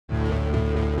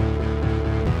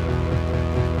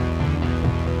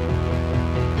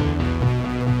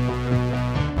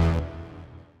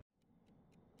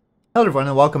Hello everyone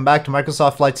and welcome back to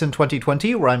Microsoft Flight Sim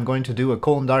 2020, where I'm going to do a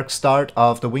cold and dark start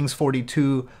of the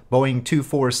Wing42 Boeing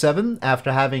 247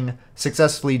 after having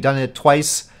successfully done it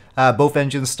twice. Both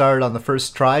engines started on the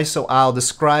first try, so I'll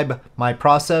describe my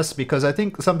process because I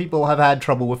think some people have had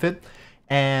trouble with it.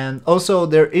 And also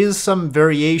there is some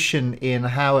variation in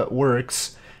how it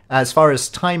works as far as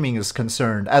timing is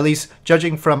concerned, at least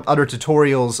judging from other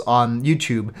tutorials on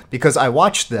YouTube, because I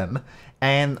watched them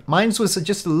and mine was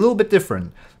just a little bit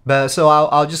different. But so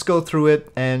I'll just go through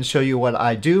it and show you what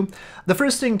I do. The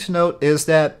first thing to note is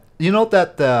that you note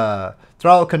that the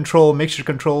throttle control, mixture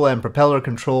control, and propeller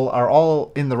control are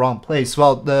all in the wrong place.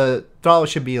 Well, the throttle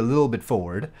should be a little bit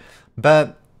forward,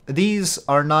 but these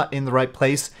are not in the right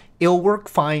place. It'll work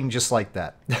fine just like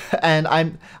that. And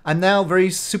I'm now very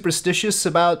superstitious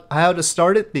about how to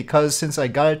start it because since I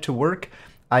got it to work,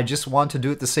 I just want to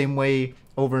do it the same way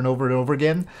over and over and over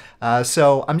again.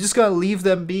 So I'm just going to leave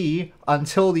them be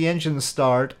until the engines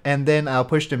start, and then I'll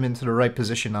push them into the right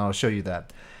position. I'll show you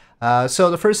that. So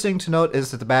the first thing to note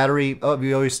is that the battery,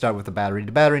 we always start with the battery.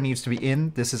 The battery needs to be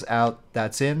in. This is out,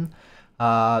 that's in.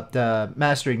 The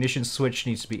master ignition switch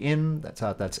needs to be in. That's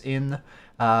out, that's in.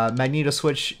 Magneto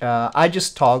switch, I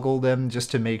just toggle them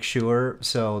just to make sure,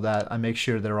 so that I make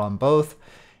sure they're on both.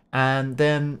 And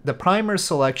then the primer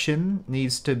selection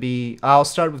needs to be, I'll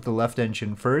start with the left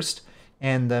engine first,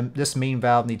 and then this main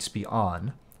valve needs to be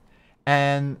on.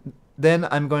 And then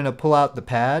I'm going to pull out the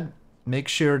pad, make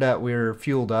sure that we're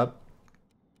fueled up.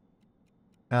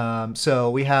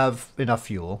 So we have enough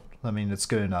fuel. I mean, it's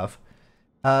good enough.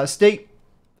 State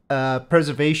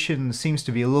preservation seems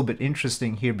to be a little bit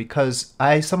interesting here because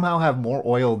I somehow have more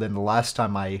oil than the last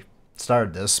time I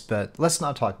started this, but let's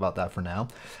not talk about that for now.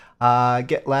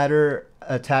 Get ladder,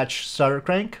 attach starter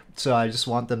crank. So I just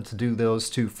want them to do those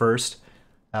two first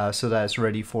so that it's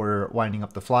ready for winding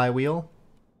up the flywheel.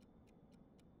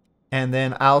 And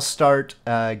then I'll start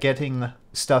getting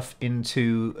stuff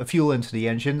into fuel into the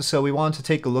engine. So we want to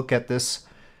take a look at this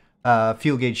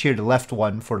fuel gauge here, the left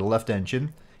one for the left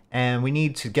engine. And we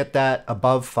need to get that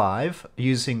above 5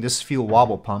 using this fuel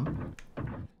wobble pump.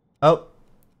 Oh,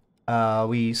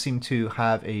 we seem to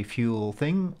have a fuel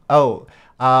thing. Oh,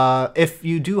 if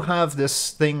you do have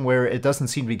this thing where it doesn't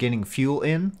seem to be getting fuel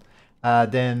in,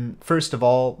 then first of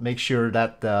all, make sure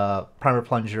that the primer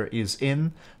plunger is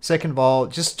in. Second of all,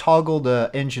 just toggle the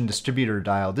engine distributor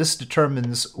dial. This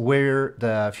determines where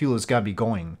the fuel is going to be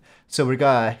going. So we're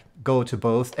going to go to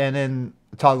both and then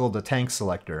toggle the tank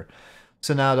selector.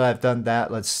 So now that I've done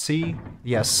that, let's see.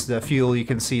 Yes, the fuel you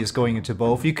can see is going into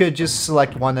both. You could just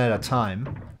select one at a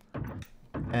time.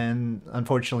 And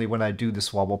unfortunately, when I do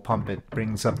this wobble pump, it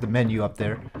brings up the menu up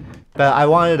there. But I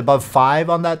want it above 5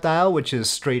 on that dial, which is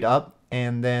straight up.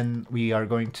 And then we are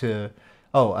going to...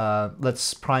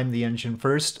 let's prime the engine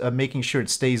first, making sure it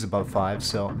stays above 5.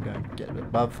 So I'm going to get it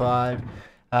above 5.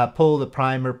 Pull the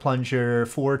primer plunger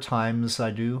 4 times, I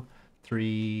do.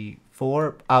 3,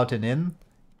 4, out and in.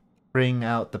 Bring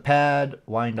out the pad,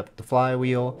 wind up the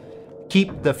flywheel.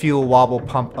 Keep the fuel wobble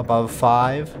pump above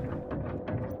 5.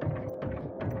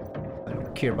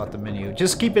 Care about the menu.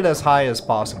 Just keep it as high as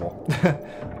possible.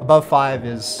 Above 5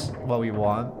 is what we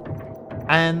want.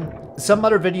 And some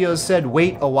other videos said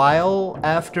wait a while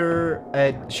after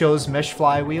it shows mesh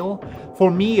flywheel.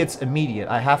 For me, it's immediate.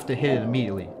 I have to hit it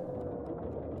immediately.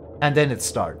 And then it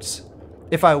starts.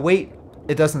 If I wait,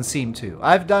 it doesn't seem to.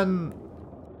 I've done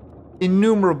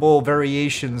innumerable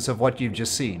variations of what you've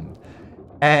just seen.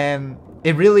 And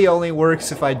it really only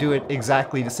works if I do it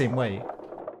exactly the same way.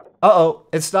 Uh-oh,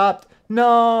 it stopped.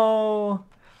 No.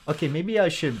 Okay, maybe I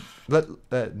should let.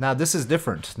 Now this is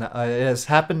different. Now, it has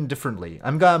happened differently.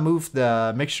 I'm gonna move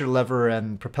the mixture lever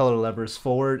and propeller levers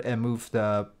forward and move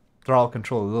the throttle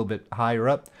control a little bit higher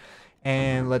up.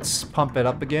 And let's pump it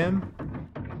up again.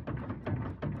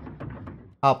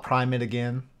 I'll prime it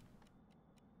again.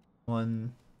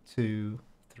 1, 2,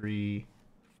 3,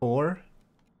 4.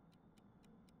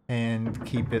 And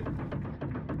keep it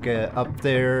get up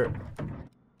there.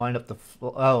 Wind up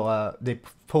the... they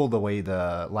pulled away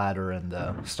the ladder and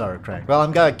the starter crank. Well,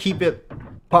 I'm gonna keep it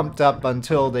pumped up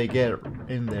until they get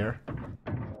in there.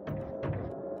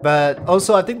 But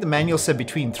also, I think the manual said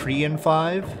between 3 and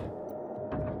 5.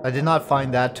 I did not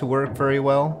find that to work very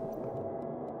well.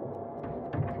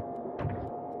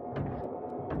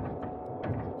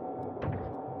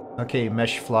 Okay,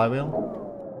 mesh flywheel.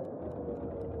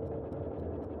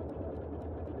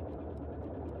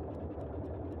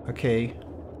 Okay.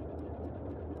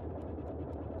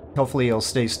 Hopefully it'll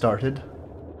stay started.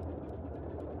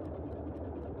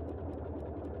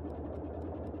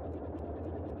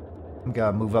 I'm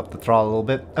gonna move up the throttle a little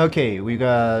bit. Okay, we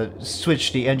gotta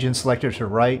switch the engine selector to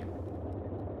right.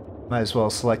 Might as well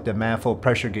select the manifold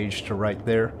pressure gauge to right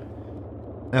there.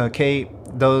 Okay,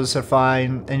 those are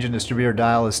fine. Engine distributor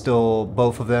dial is still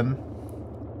both of them.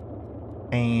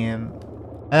 And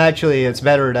actually, it's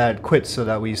better that it quits so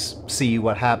that we see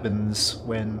what happens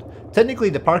when... Technically,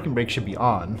 the parking brake should be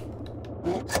on.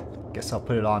 Guess I'll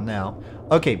put it on now.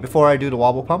 Okay, before I do the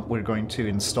wobble pump, we're going to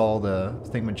install the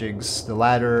thingamajigs, the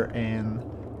ladder, and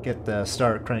get the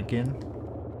start crank in.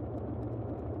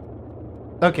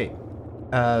 Okay,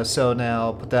 so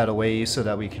now put that away so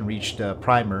that we can reach the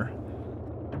primer.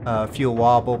 Fuel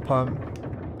wobble pump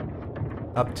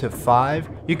up to 5.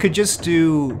 You could just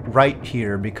do right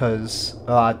here because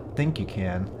I think you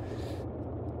can,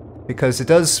 because it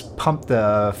does pump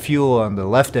the fuel on the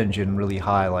left engine really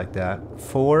high like that.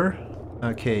 4.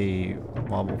 Okay,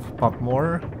 wobble pump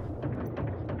more.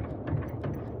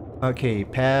 Okay,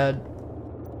 pad.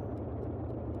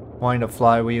 Wind up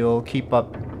flywheel. Keep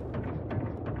up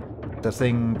the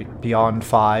thing beyond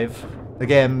 5.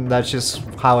 Again, that's just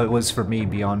how it was for me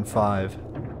beyond 5.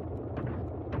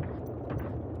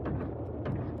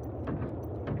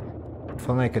 If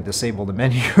only I could disable the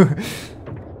menu.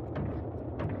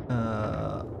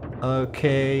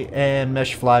 Okay, and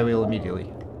mesh flywheel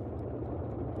immediately.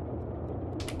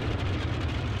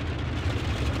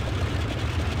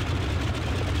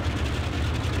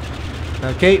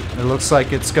 Okay, it looks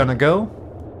like it's gonna go.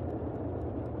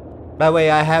 By the way,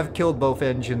 I have killed both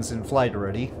engines in flight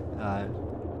already.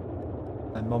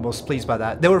 I'm almost pleased by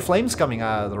that. There were flames coming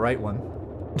out of the right one.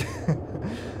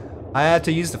 I had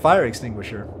to use the fire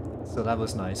extinguisher, so that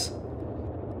was nice.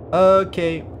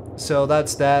 Okay, so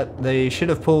that's that. They should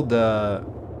have pulled the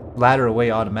ladder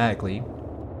away automatically.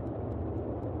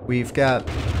 We've got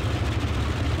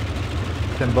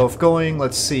them both going.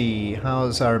 Let's see,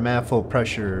 how's our manifold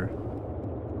pressure?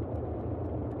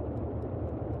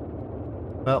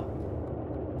 Well,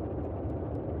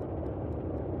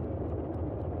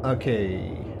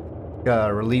 okay,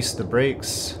 gotta release the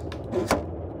brakes,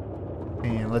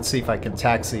 and let's see if I can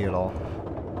taxi at all.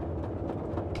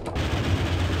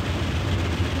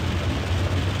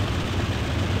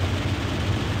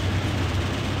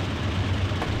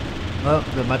 Well,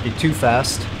 that might be too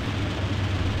fast.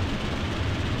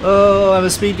 Oh, I'm a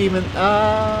speed demon.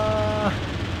 I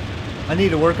need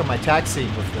to work on my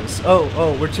taxiing with this.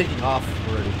 Oh, we're taking off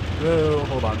already. Oh,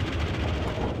 hold on.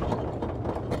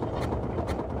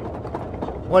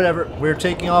 Whatever, we're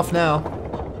taking off now.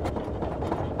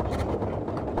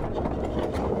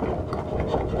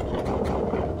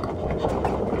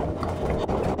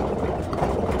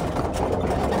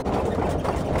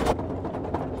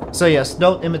 So yes,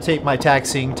 don't imitate my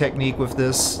taxiing technique with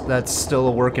this. That's still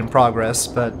a work in progress,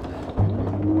 but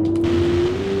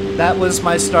that was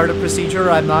my startup procedure.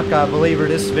 I'm not gonna belabor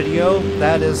this video.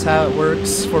 That is how it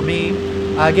works for me.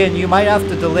 Again, you might have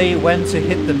to delay when to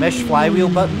hit the mesh flywheel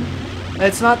button.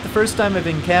 It's not the first time I've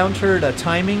encountered a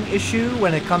timing issue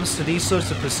when it comes to these sorts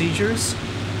of procedures.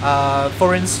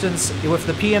 For instance, with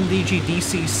the PMDG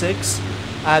DC6,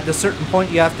 at a certain point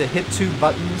you have to hit 2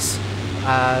 buttons,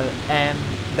 and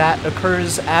that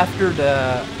occurs after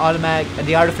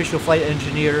the artificial flight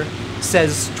engineer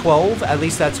says 12. At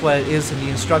least that's what it is in the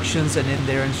instructions and in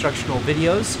their instructional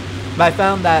videos. But I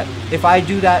found that if I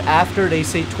do that after they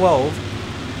say 12,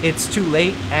 it's too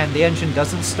late and the engine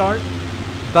doesn't start.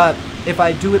 But if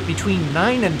I do it between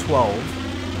 9 and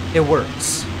 12, it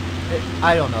works.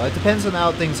 I don't know, it depends on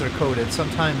how things are coded.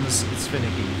 Sometimes it's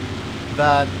finicky.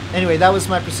 But anyway, that was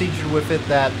my procedure with it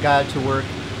that got it to work,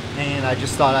 and I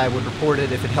just thought I would report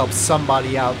it if it helps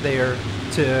somebody out there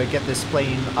to get this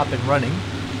plane up and running.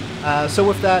 So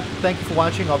with that, thank you for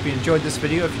watching. I hope you enjoyed this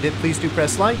video. If you did, please do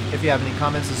press like. If you have any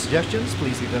comments or suggestions,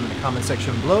 please leave them in the comment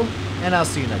section below, and I'll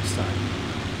see you next time.